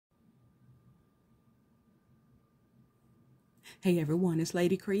Hey everyone, it's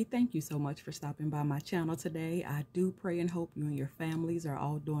Lady Cree. Thank you so much for stopping by my channel today. I do pray and hope you and your families are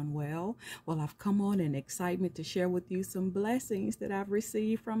all doing well. Well, I've come on in excitement to share with you some blessings that I've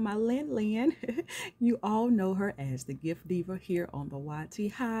received from my Lynn Lynn. You all know her as the Gift Diva here on the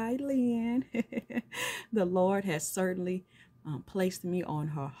YT. Hi, Lynn. The Lord has certainly placed me on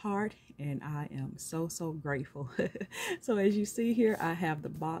her heart, and I am so grateful. So as you see here, I have the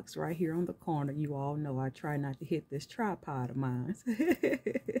box right here on the corner. You all know I try not to hit this tripod of mine.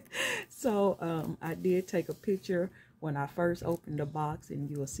 So I did take a picture when I first opened the box, and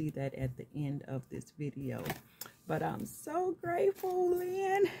you will see that at the end of this video. But I'm so grateful,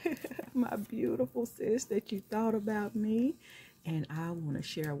 Lynn, my beautiful sis, that you thought about me. And I want to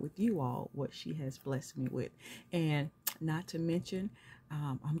share with you all what she has blessed me with. And not to mention,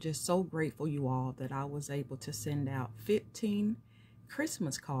 I'm just so grateful, you all, that I was able to send out 15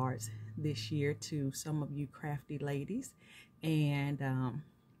 Christmas cards this year to some of you crafty ladies. And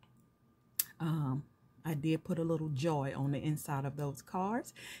I did put a little joy on the inside of those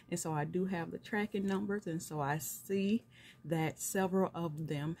cards. And so I do have the tracking numbers. And so I see that several of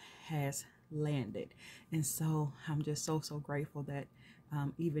them has landed. And so I'm just so grateful that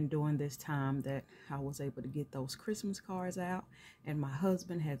even during this time that I was able to get those Christmas cards out, and my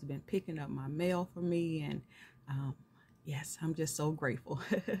husband has been picking up my mail for me, and yes, I'm just so grateful.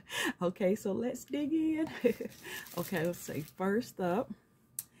 Okay, so let's dig in. Okay, let's say first up,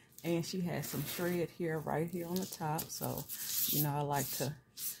 and she has some shred here right here on the top, so you know I like to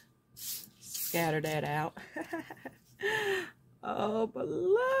scatter that out. Oh, but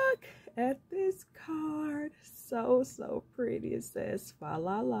look at this card. So pretty. It says fa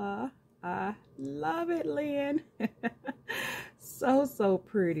la la. I love it, Lynn. So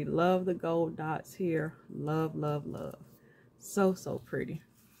pretty. Love the gold dots here. Love. So pretty.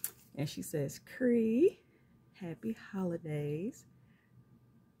 And she says, Cree, happy holidays.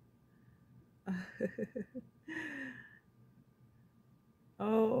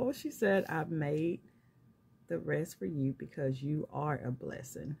 Oh, she said, I made the rest for you because you are a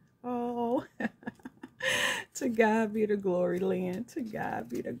blessing. Oh, to God be the glory, Lynn. To God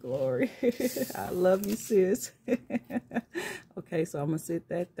be the glory. I love you, sis. Okay, so I'm gonna sit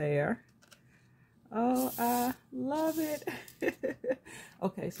that there. Oh, I love it.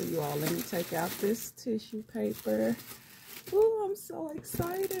 Okay, so you all, let me take out this tissue paper. Oh, I'm so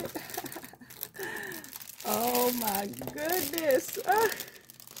excited. Oh my goodness.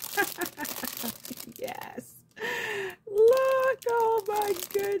 Yes. Look, oh my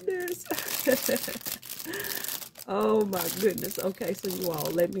goodness. Oh my goodness. Okay, so you all,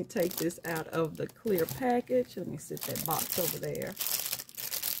 let me take this out of the clear package. Let me sit that box over there.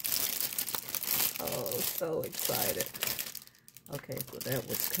 Oh, so excited. Okay, so that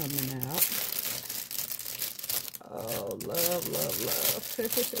was coming out. Oh, love.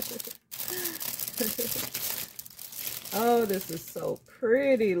 Oh, this is so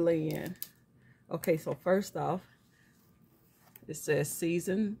pretty, Lynn. Okay, so first off, it says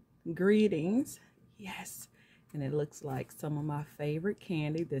season greetings. Yes. And it looks like some of my favorite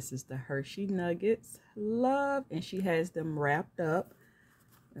candy. This is the Hershey Nuggets. Love. And she has them wrapped up.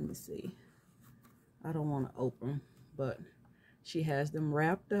 Let me see. I don't want to open, but she has them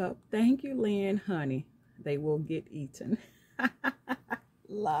wrapped up. Thank you, Lynn, honey. They will get eaten.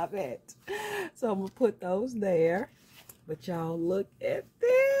 Love it. So I'm going to put those there. But y'all, look at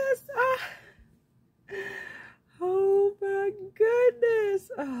this. Oh my goodness.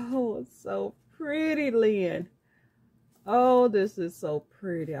 Oh, it's so pretty, Lynn. Oh, this is so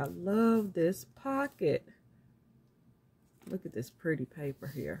pretty. I love this pocket. Look at this pretty paper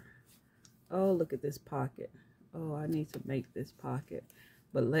here. Oh, look at this pocket. Oh, I need to make this pocket.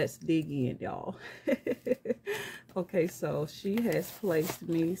 But let's dig in, y'all. Okay, so she has placed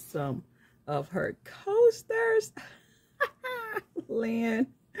me some of her coasters. Lynn,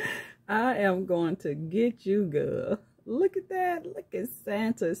 I am going to get you, girl. Look at that. Look at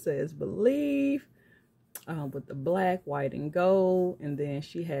Santa. It says believe with the black, white, and gold. And then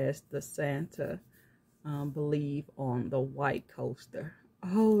she has the Santa believe on the white coaster.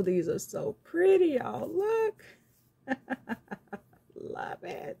 Oh, these are so pretty, y'all. Look. Love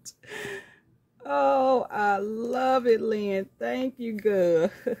it. Oh, I love it, Lynn. Thank you,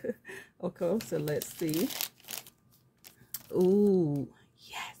 girl. Okay, so let's see. Ooh,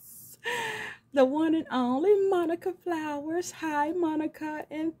 yes. The one and only Monica Flowers. Hi, Monica.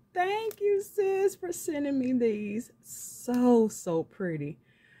 And thank you, sis, for sending me these. So pretty.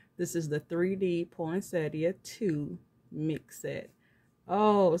 This is the 3D Poinsettia 2 mix set.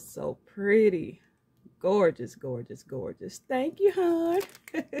 Oh, so pretty. Gorgeous. Thank you, hon.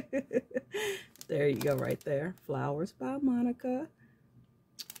 There you go, right there. Flowers by Monica.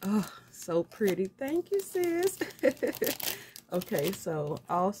 Oh, so pretty. Thank you, sis. Okay, so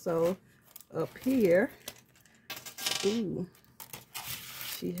also up here, ooh,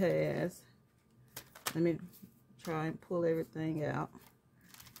 she has, let me try and pull everything out.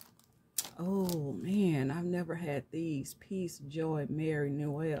 Oh man, I've never had these. Peace, joy, Mary,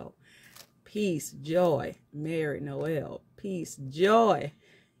 Noel. Peace, joy, Mary, Noel. Peace, joy,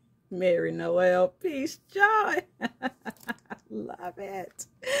 Mary, Noel. Peace, joy. Love it.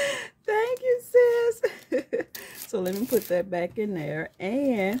 Thank you, sis. So let me put that back in there.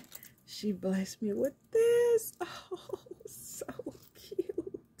 And she blessed me with this. Oh, so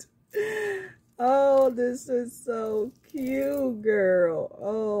cute. Oh, this is so cute, girl.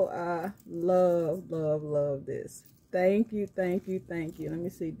 Oh, I love, love, love this. Thank you, thank you, thank you. Let me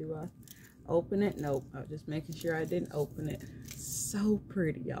see, do I open it? Nope, I'm just making sure I didn't open it. So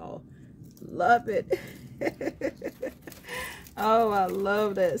pretty, y'all. Love it. Oh, I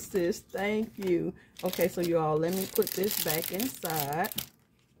love that, sis. Thank you. Okay, so you all, let me put this back inside.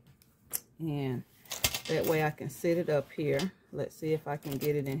 And that way I can sit it up here. Let's see if I can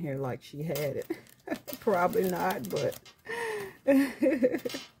get it in here like she had it. Probably not, but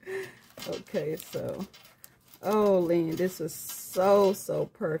okay, so oh, Lynn, this is so, so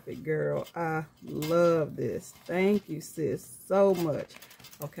perfect, girl. I love this. Thank you, sis, so much.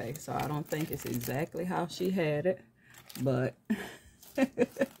 Okay, so I don't think it's exactly how she had it, but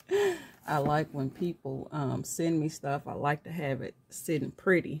I like when people send me stuff. I like to have it sitting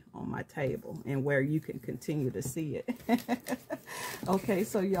pretty on my table and where you can continue to see it. Okay,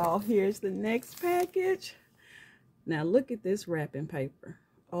 so y'all, here's the next package. Now look at this wrapping paper.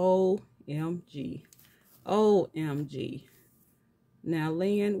 OMG. OMG. Now,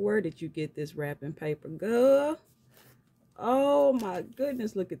 Lynn, where did you get this wrapping paper, girl? Oh my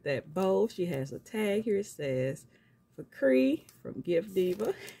goodness, look at that bow. She has a tag here. It says for Cree from Gift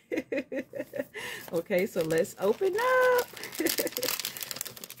Diva. Okay, so let's open up.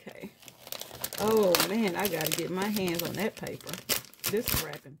 Okay. Oh man, I gotta get my hands on that paper. This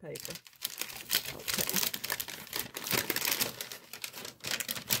wrapping paper. Okay.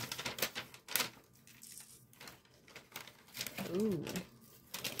 Ooh.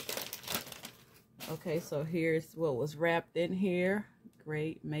 Okay, so here's what was wrapped in here.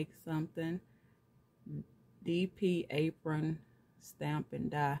 Great, make something. DP apron, stamp and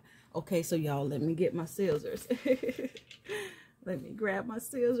die. Okay, so y'all, let me get my scissors. Let me grab my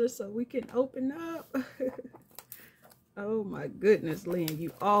scissors so we can open up. Oh my goodness, Lynn,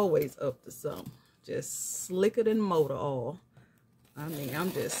 you always up to something. Just slicker than motor oil. I mean,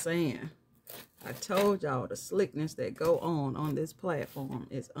 I'm just saying. I told y'all the slickness that go on this platform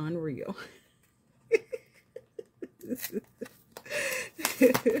is unreal.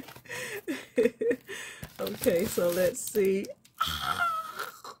 Okay, so let's see. Oh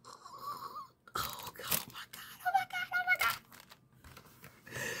my God, oh my God, oh my God.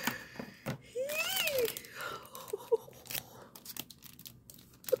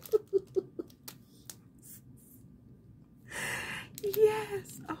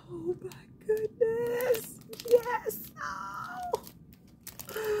 Yes, oh my goodness. Yes, oh.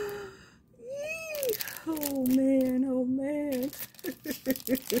 Oh man, oh man.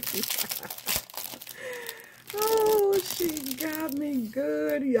 Oh, she got me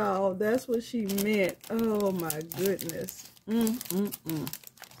good, y'all. That's what she meant. Oh my goodness.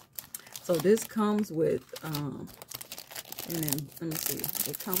 So this comes with and then let me see.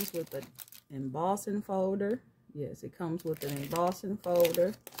 It comes with an embossing folder. Yes, it comes with an embossing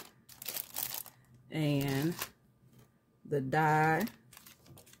folder and the die,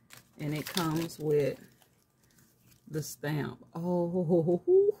 and it comes with the stamp. Oh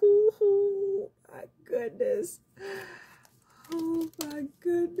my goodness. Oh my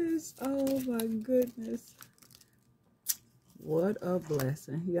goodness. Oh my goodness. What a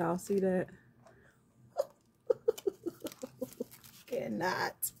blessing. Y'all see that?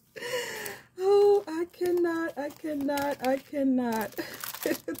 Cannot. Oh, I cannot. I cannot. I cannot.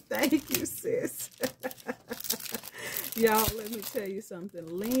 Thank you, sis. Y'all, let me tell you something.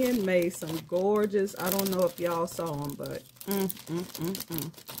 Lynn made some gorgeous, I don't know if y'all saw them, but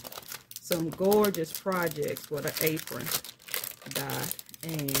some gorgeous projects with an apron die.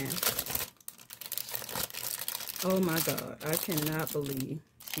 And oh my God, I cannot believe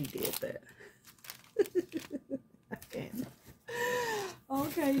she did that. I can't.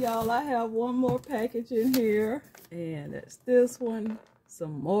 Okay, y'all, I have one more package in here, and it's this one.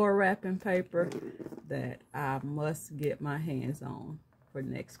 Some more wrapping paper that I must get my hands on for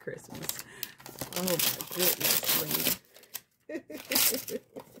next Christmas. Oh my goodness, Lynn.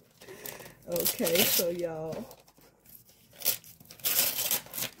 Okay, so y'all.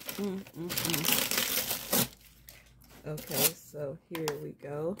 Okay, so here we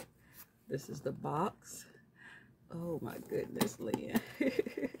go. This is the box. Oh my goodness, Lynn.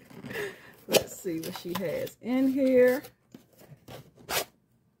 Let's see what she has in here.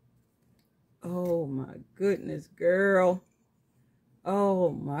 Oh my goodness, girl.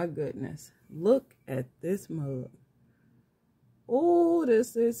 Oh my goodness. Look at this mug. Oh,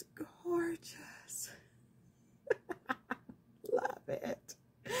 this is gorgeous. Love it.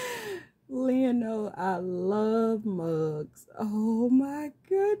 Lynn, I love mugs. Oh my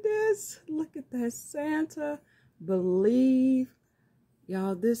goodness. Look at that Santa. Believe.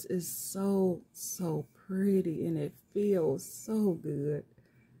 Y'all, this is so pretty, and it feels so good.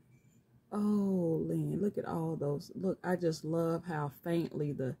 Oh, Lynn, look at all those. Look, I just love how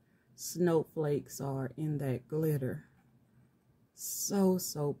faintly the snowflakes are in that glitter.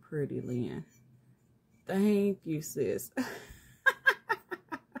 So pretty, Lynn. Thank you, sis.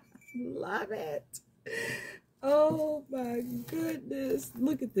 Love it. Oh my goodness.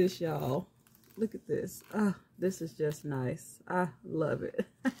 Look at this, y'all. Look at this. This is just nice. I love it.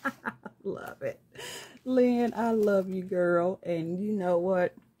 Love it. Lynn, I love you, girl. And you know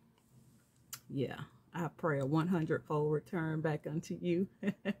what? Yeah, I pray a 100-fold return back unto you.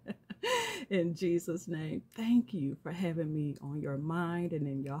 In Jesus' name, thank you for having me on your mind and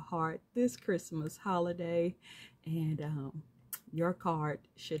in your heart this Christmas holiday. And your card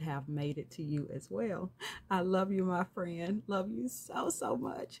should have made it to you as well. I love you, my friend. Love you so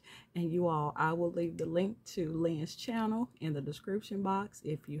much. And you all, I will leave the link to Lynn's channel in the description box.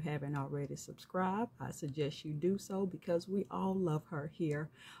 If you haven't already subscribed, I suggest you do so because we all love her here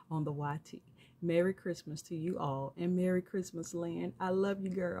on the YT. Merry Christmas to you all, and Merry Christmas, Lynn. I love you,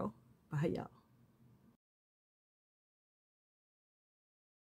 girl. Bye, y'all.